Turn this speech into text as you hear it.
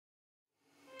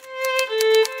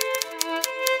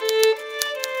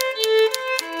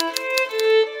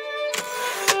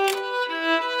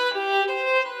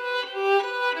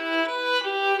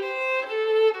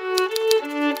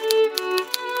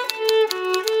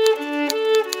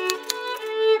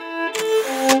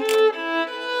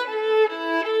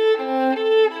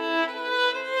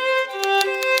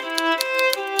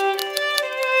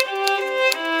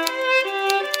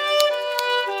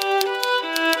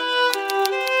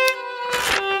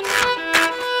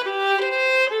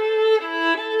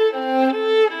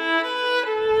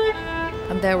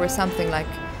there were something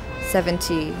like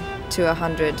 70 to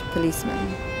 100 policemen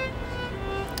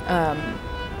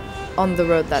on the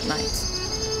road that night.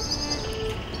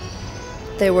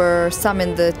 There were some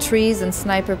in the trees and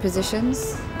sniper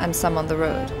positions, and some on the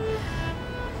road.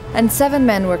 And 7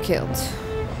 men were killed.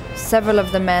 Several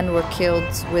of the men were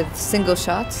killed with single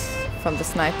shots from the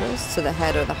snipers to the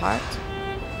head or the heart.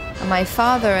 And my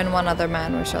father and one other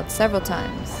man were shot several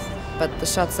times, but the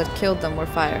shots that killed them were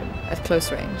fired at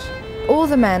close range. All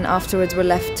the men afterwards were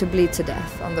left to bleed to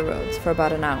death on the roads for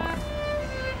about an hour.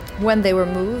 When they were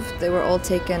moved, they were all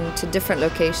taken to different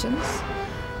locations,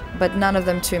 but none of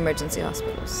them to emergency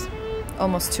hospitals,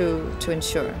 almost to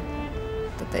ensure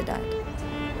that they died.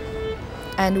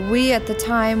 And we at the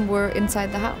time were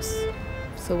inside the house,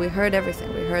 so we heard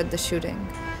everything. We heard the shooting,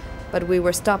 but we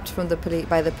were stopped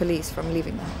by the police from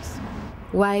leaving the house.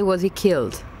 Why was he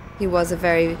killed? He was a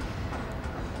very,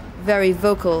 very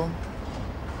vocal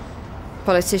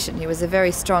politician. He was a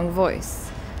very strong voice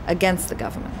against the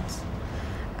government.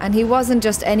 And he wasn't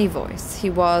just any voice, he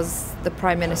was the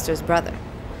Prime Minister's brother.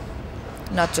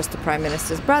 Not just the Prime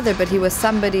Minister's brother, but he was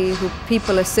somebody who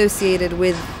people associated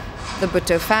with the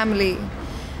Bhutto family.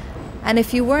 And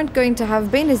if you weren't going to have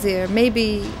Benazir,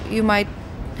 maybe you might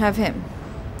have him.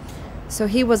 So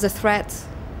he was a threat,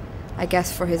 I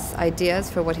guess, for his ideas,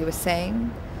 for what he was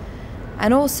saying,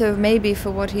 and also maybe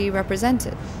for what he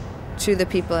represented to the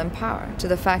people in power, to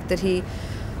the fact that he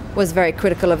was very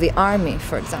critical of the army,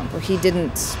 for example. He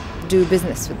didn't do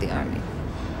business with the army.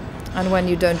 And when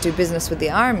you don't do business with the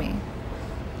army,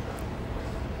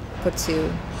 puts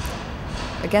you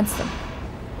against them.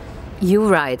 You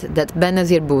write that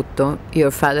Benazir Bhutto,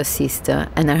 your father's sister,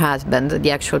 and her husband,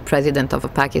 the actual president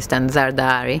of Pakistan,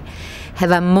 Zardari,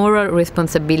 have a moral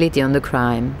responsibility on the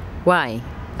crime. Why?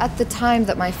 At the time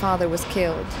that my father was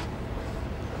killed,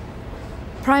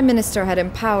 Prime Minister had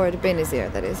empowered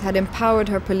Benazir, that is, had empowered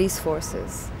her police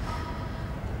forces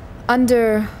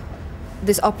under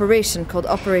this operation called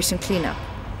Operation Cleanup,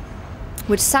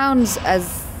 which sounds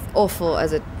as awful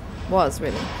as it was,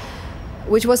 really,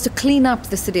 which was to clean up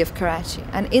the city of Karachi.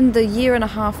 And in the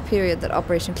year-and-a-half period that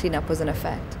Operation Cleanup was in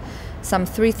effect, some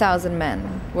 3,000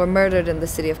 men were murdered in the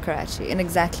city of Karachi in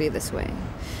exactly this way.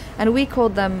 And we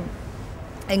called them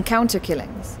encounter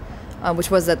killings,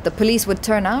 which was that the police would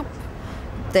turn up,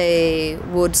 they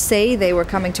would say they were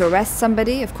coming to arrest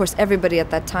somebody. Of course, everybody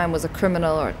at that time was a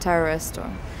criminal or a terrorist,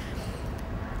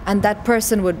 and that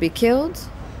person would be killed.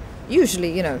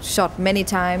 Usually, shot many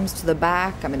times to the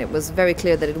back. I mean, it was very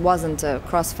clear that it wasn't a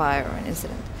crossfire or an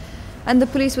incident. And the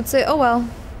police would say, oh, well,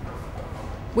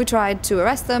 we tried to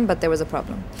arrest them, but there was a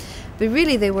problem. But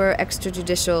really, they were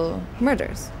extrajudicial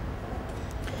murders.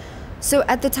 So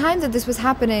at the time that this was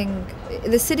happening,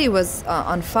 the city was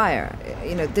on fire.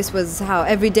 This was how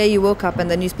every day you woke up and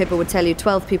the newspaper would tell you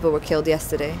 12 people were killed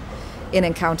yesterday in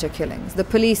encounter killings. The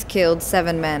police killed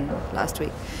 7 men last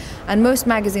week. And most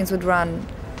magazines would run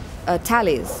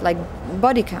tallies, like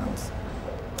body counts.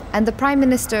 And the Prime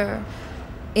Minister,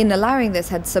 in allowing this,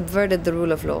 had subverted the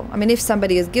rule of law. I mean, if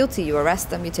somebody is guilty, you arrest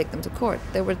them, you take them to court.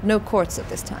 There were no courts at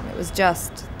this time. It was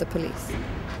just the police.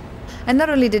 And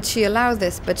not only did she allow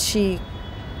this, but she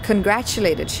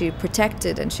congratulated, she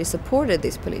protected, and she supported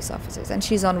these police officers. And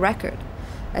she's on record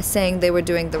as saying they were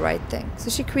doing the right thing. So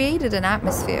she created an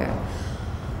atmosphere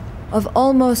of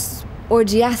almost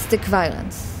orgiastic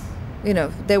violence.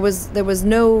 There was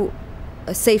no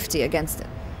safety against it.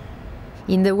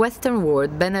 In the Western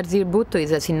world, Benazir Bhutto is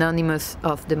a synonymous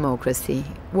of democracy.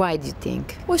 Why do you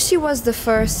think? Well, she was the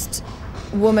first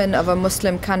woman of a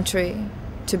Muslim country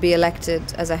to be elected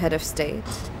as a head of state.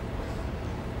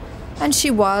 And she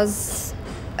was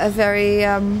a very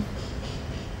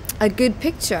a good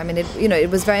picture. I mean, it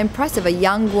was very impressive. A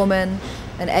young woman,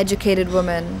 an educated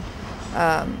woman,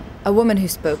 a woman who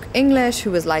spoke English,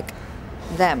 who was like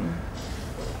them.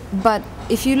 But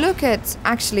if you look at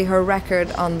actually her record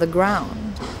on the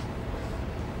ground,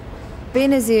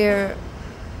 Benazir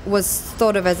was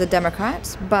thought of as a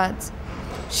Democrat, but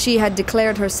she had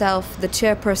declared herself the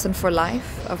chairperson for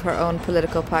life of her own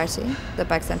political party, the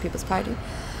Pakistan People's Party,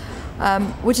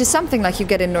 which is something like you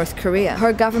get in North Korea.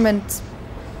 Her government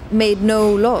made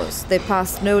no laws. They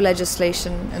passed no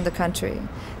legislation in the country.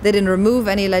 They didn't remove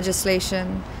any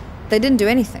legislation. They didn't do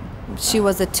anything. She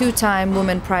was a 2-time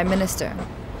woman prime minister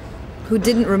who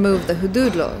didn't remove the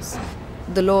hudud laws.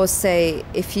 The laws say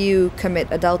if you commit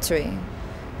adultery,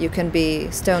 you can be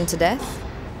stoned to death.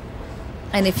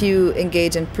 And if you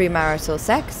engage in premarital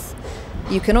sex,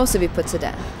 you can also be put to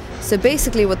death. So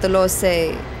basically what the laws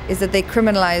say is that they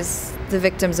criminalize the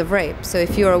victims of rape. So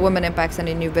if you're a woman in Pakistan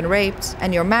and you've been raped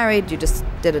and you're married, you just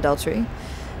did adultery.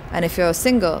 And if you're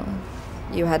single,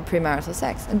 you had premarital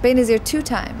sex. And Benazir 2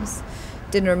 times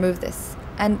didn't remove this.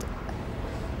 And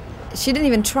she didn't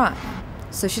even try.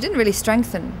 So she didn't really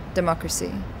strengthen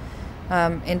democracy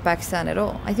in Pakistan at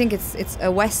all. I think it's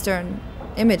a Western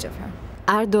image of her.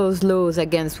 Are those laws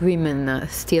against women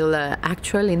still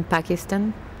actual in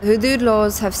Pakistan? Hudud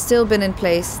laws have still been in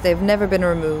place. They've never been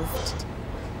removed.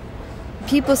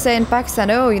 People say in Pakistan,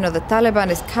 oh, you know, the Taliban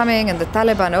is coming, and the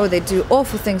Taliban, oh, they do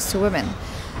awful things to women.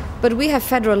 But we have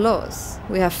federal laws.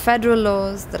 We have federal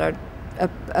laws that are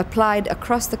applied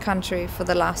across the country for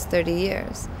the last 30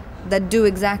 years that do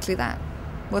exactly that.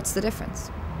 What's the difference?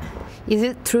 Is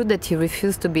it true that you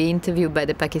refused to be interviewed by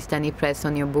the Pakistani press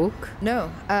on your book?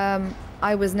 No,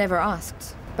 I was never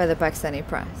asked by the Pakistani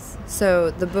press.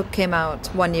 So the book came out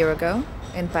 1 year ago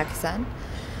in Pakistan.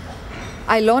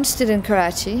 I launched it in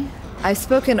Karachi. I've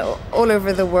spoken all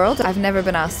over the world. I've never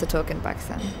been asked to talk in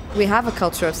Pakistan. We have a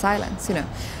culture of silence, you know.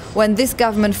 When this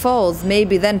government falls,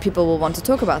 maybe then people will want to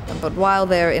talk about them. But while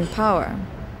they're in power,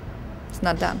 it's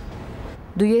not done.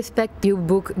 Do you expect your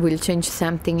book will change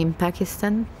something in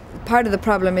Pakistan? Part of the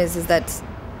problem is that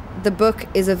the book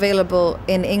is available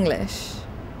in English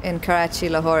in Karachi,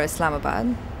 Lahore,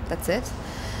 Islamabad. That's it.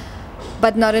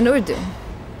 But not in Urdu.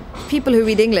 People who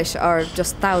read English are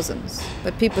just thousands,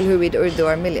 but people who read Urdu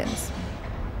are millions.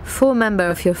 4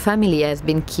 members of your family has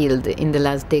been killed in the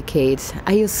last decades.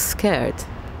 Are you scared?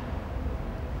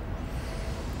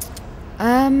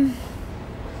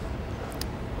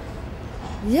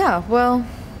 Yeah, well,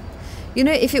 you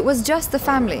know, if it was just the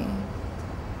family,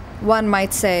 one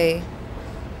might say,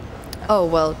 oh,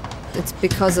 well, it's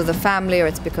because of the family, or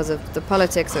it's because of the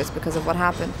politics, or it's because of what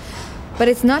happened. But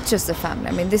it's not just the family.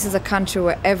 I mean, this is a country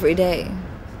where every day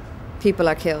people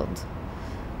are killed.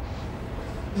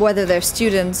 Whether they're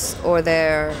students, or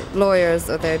they're lawyers,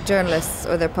 or they're journalists,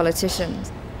 or they're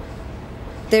politicians.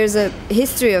 There's a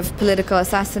history of political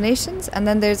assassinations, and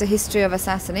then there's a history of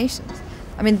assassinations.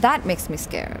 I mean, that makes me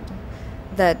scared,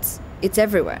 that it's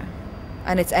everywhere,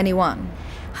 and it's anyone.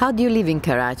 How do you live in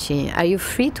Karachi? Are you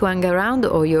free to hang around,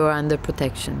 or you're under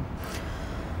protection?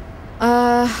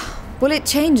 Well, it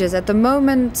changes. At the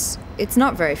moment, it's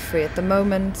not very free. At the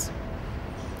moment,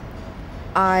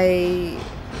 I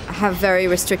have very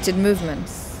restricted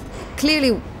movements.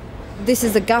 Clearly, this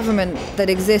is a government that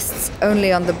exists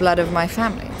only on the blood of my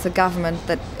family. It's a government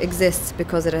that exists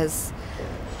because it has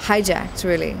hijacked,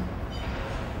 really,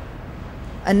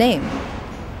 a name.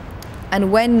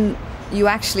 And when you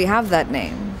actually have that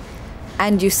name,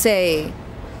 and you say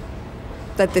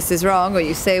that this is wrong, or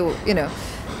you say, you know,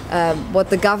 what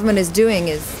the government is doing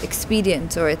is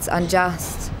expedient or it's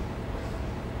unjust,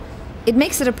 it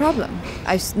makes it a problem.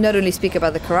 I not only speak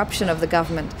about the corruption of the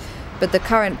government, but the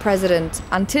current president,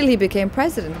 until he became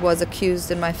president, was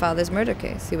accused in my father's murder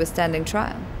case. He was standing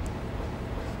trial.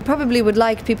 I probably would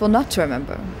like people not to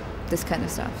remember this kind of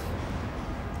stuff.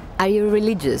 Are you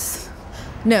religious?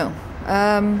 No.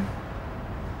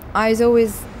 I was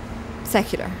always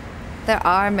secular. There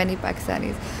are many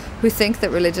Pakistanis who think that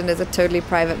religion is a totally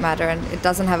private matter and it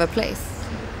doesn't have a place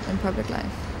in public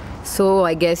life. So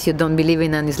I guess you don't believe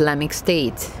in an Islamic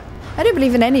state? I don't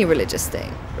believe in any religious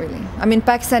state, really. I mean,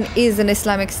 Pakistan is an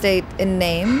Islamic state in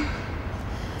name,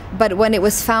 but when it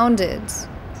was founded,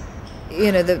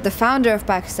 you know, the founder of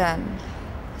Pakistan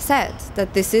said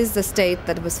that this is the state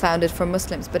that was founded for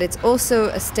Muslims, but it's also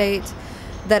a state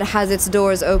that has its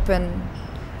doors open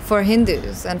for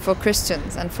Hindus and for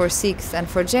Christians and for Sikhs and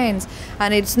for Jains.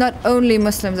 And it's not only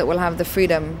Muslims that will have the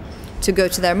freedom to go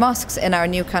to their mosques in our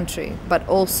new country, but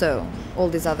also all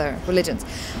these other religions.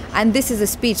 And this is a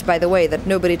speech, by the way, that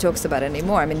nobody talks about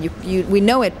anymore. I mean, we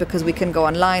know it because we can go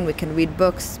online, we can read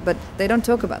books, but they don't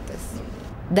talk about this.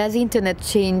 Does the internet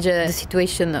change the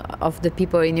situation of the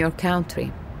people in your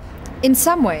country? In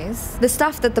some ways, the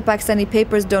stuff that the Pakistani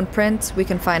papers don't print, we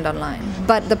can find online.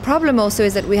 But the problem also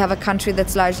is that we have a country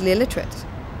that's largely illiterate.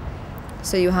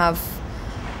 So you have,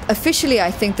 officially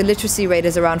I think the literacy rate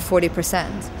is around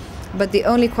 40%, but the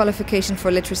only qualification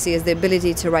for literacy is the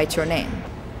ability to write your name.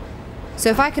 So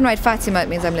if I can write Fatima, it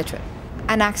means I'm literate.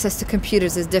 And access to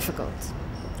computers is difficult.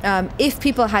 If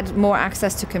people had more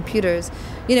access to computers,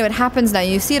 you know, it happens now,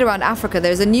 you see it around Africa,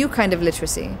 there's a new kind of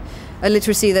literacy. A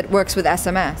literacy that works with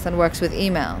SMS and works with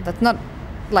email. That's not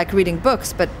like reading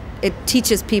books, but it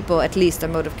teaches people at least a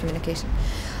mode of communication.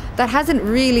 That hasn't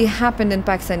really happened in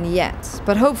Pakistan yet,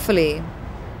 but hopefully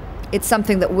it's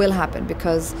something that will happen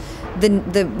because the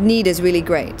need is really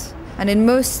great. And in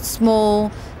most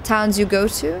small towns you go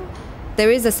to, there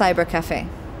is a cyber cafe.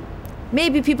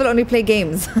 Maybe people only play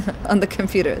games on the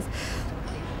computers,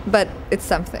 but it's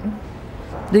something.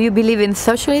 Do you believe in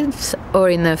socialism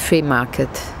or in a free market?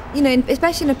 You know,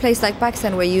 especially in a place like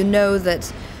Pakistan where you know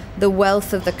that the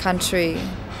wealth of the country,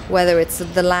 whether it's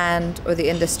the land or the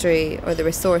industry or the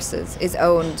resources, is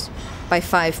owned by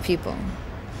 5 people.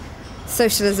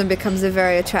 Socialism becomes a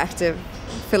very attractive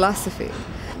philosophy.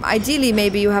 Ideally,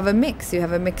 maybe you have a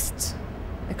mixed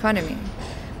economy.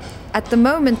 At the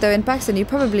moment, though, in Pakistan, you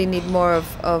probably need more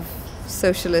of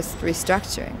socialist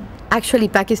restructuring. Actually,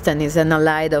 Pakistan is an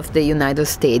ally of the United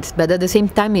States, but at the same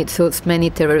time it hosts many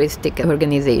terroristic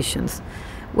organizations.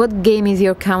 What game is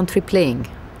your country playing?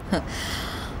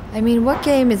 I mean, what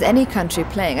game is any country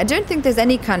playing? I don't think there's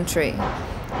any country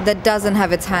that doesn't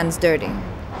have its hands dirty.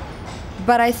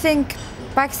 But I think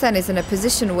Pakistan is in a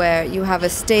position where you have a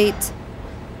state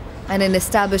and an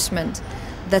establishment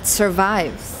that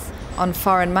survives on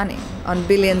foreign money, on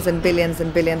billions and billions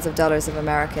and billions of dollars of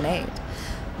American aid.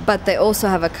 But they also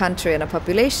have a country and a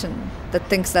population that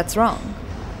thinks that's wrong.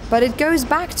 But it goes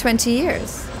back 20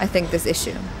 years, I think, this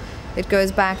issue. It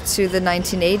goes back to the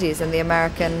 1980s and the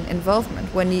American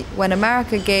involvement. When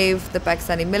America gave the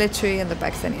Pakistani military and the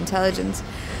Pakistani intelligence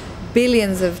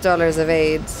billions of dollars of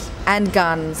aid and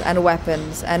guns and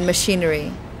weapons and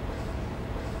machinery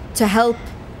to help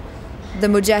the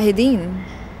Mujahideen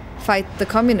fight the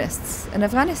communists in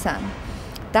Afghanistan.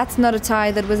 That's not a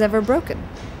tie that was ever broken.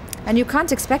 And you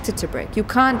can't expect it to break. You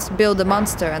can't build a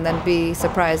monster and then be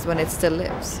surprised when it still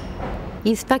lives.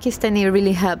 Is Pakistani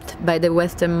really helped by the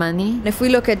Western money? If we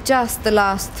look at just the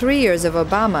last 3 years of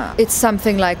Obama, it's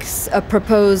something like a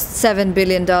proposed $7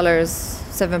 billion,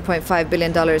 $7.5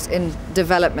 billion in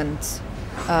development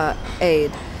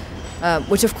aid,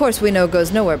 which of course we know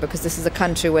goes nowhere because this is a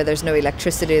country where there's no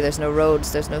electricity, there's no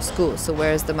roads, there's no schools. So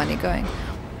where is the money going?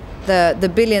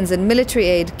 The billions in military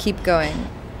aid keep going.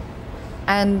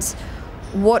 And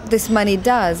what this money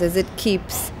does is it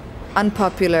keeps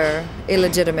unpopular,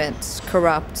 illegitimate,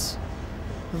 corrupt,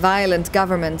 violent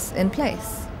governments in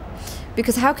place.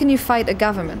 Because how can you fight a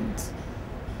government?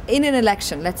 In an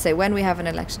election, let's say, when we have an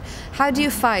election, how do you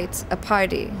fight a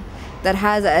party that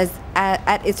has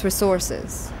at its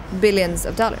resources billions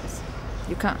of dollars?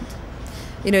 You can't.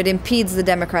 You know, it impedes the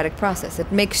democratic process.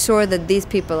 It makes sure that these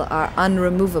people are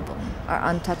unremovable, are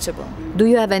untouchable. Do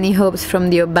you have any hopes from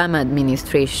the Obama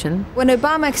administration? When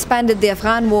Obama expanded the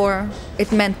Afghan war,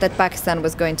 it meant that Pakistan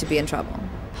was going to be in trouble.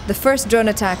 The first drone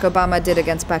attack Obama did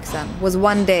against Pakistan was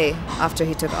 1 day after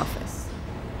he took office.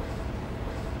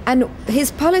 And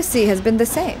his policy has been the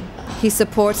same. He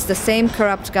supports the same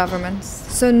corrupt governments.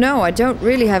 So no, I don't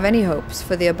really have any hopes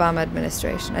for the Obama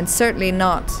administration, and certainly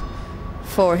not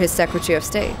for his Secretary of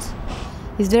State.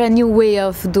 Is there a new way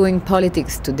of doing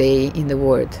politics today in the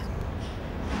world?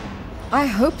 I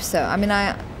hope so. I mean,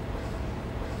 I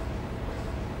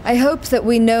hope that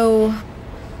we know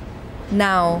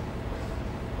now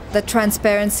that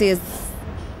transparency is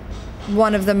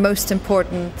one of the most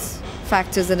important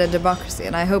factors in a democracy.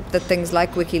 And I hope that things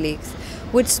like WikiLeaks,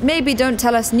 which maybe don't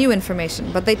tell us new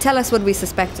information, but they tell us what we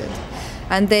suspected.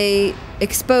 And they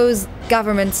expose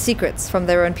government secrets from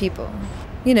their own people.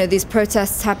 You know, these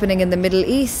protests happening in the Middle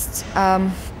East, I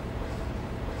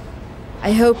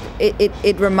hope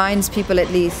it reminds people at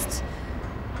least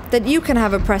that you can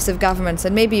have oppressive governments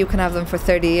and maybe you can have them for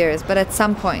 30 years, but at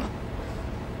some point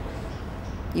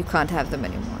you can't have them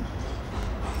anymore.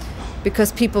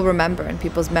 Because people remember and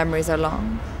people's memories are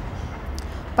long.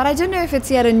 But I don't know if it's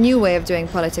yet a new way of doing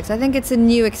politics. I think it's a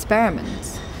new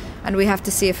experiment and we have to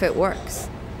see if it works.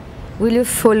 Will you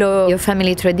follow your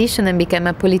family tradition and become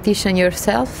a politician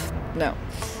yourself? No.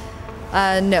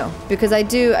 No, because I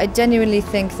genuinely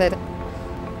think that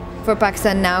for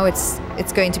Pakistan now, it's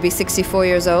going to be 64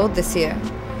 years old this year.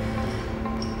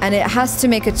 And it has to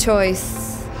make a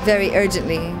choice very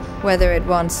urgently whether it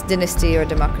wants dynasty or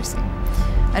democracy.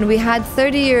 And we had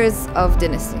 30 years of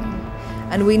dynasty.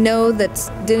 And we know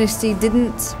that dynasty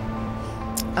didn't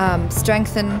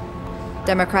strengthen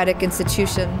democratic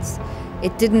institutions.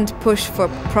 It didn't push for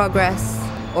progress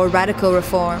or radical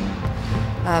reform.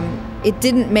 It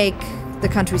didn't make the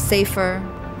country safer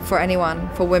for anyone,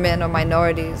 for women or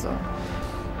minorities.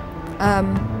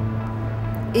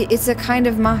 It's a kind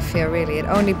of mafia, really. It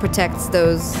only protects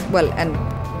those, well, and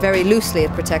very loosely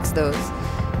it protects those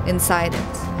inside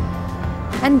it.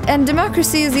 And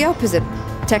democracy is the opposite,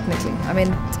 technically. I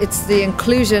mean, it's the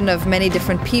inclusion of many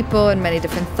different people and many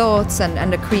different thoughts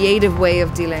and a creative way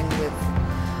of dealing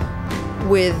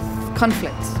with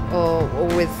conflict or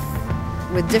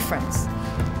with difference.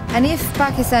 And if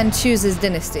Pakistan chooses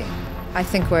dynasty, I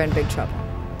think we're in big trouble.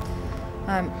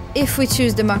 If we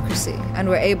choose democracy and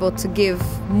we're able to give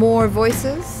more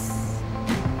voices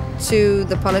to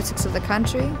the politics of the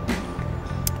country,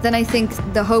 then I think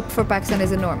the hope for Pakistan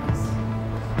is enormous.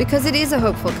 Because it is a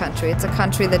hopeful country. It's a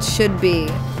country that should be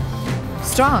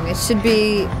strong. It should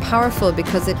be powerful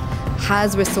because it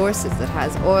has resources. It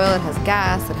has oil, it has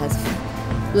gas, it has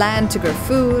land to grow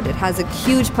food, it has a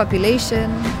huge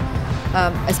population,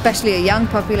 especially a young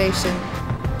population.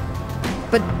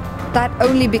 But that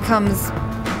only becomes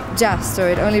just, or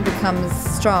it only becomes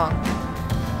strong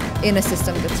in a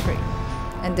system that's free.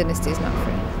 And Dynasty is not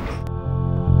free.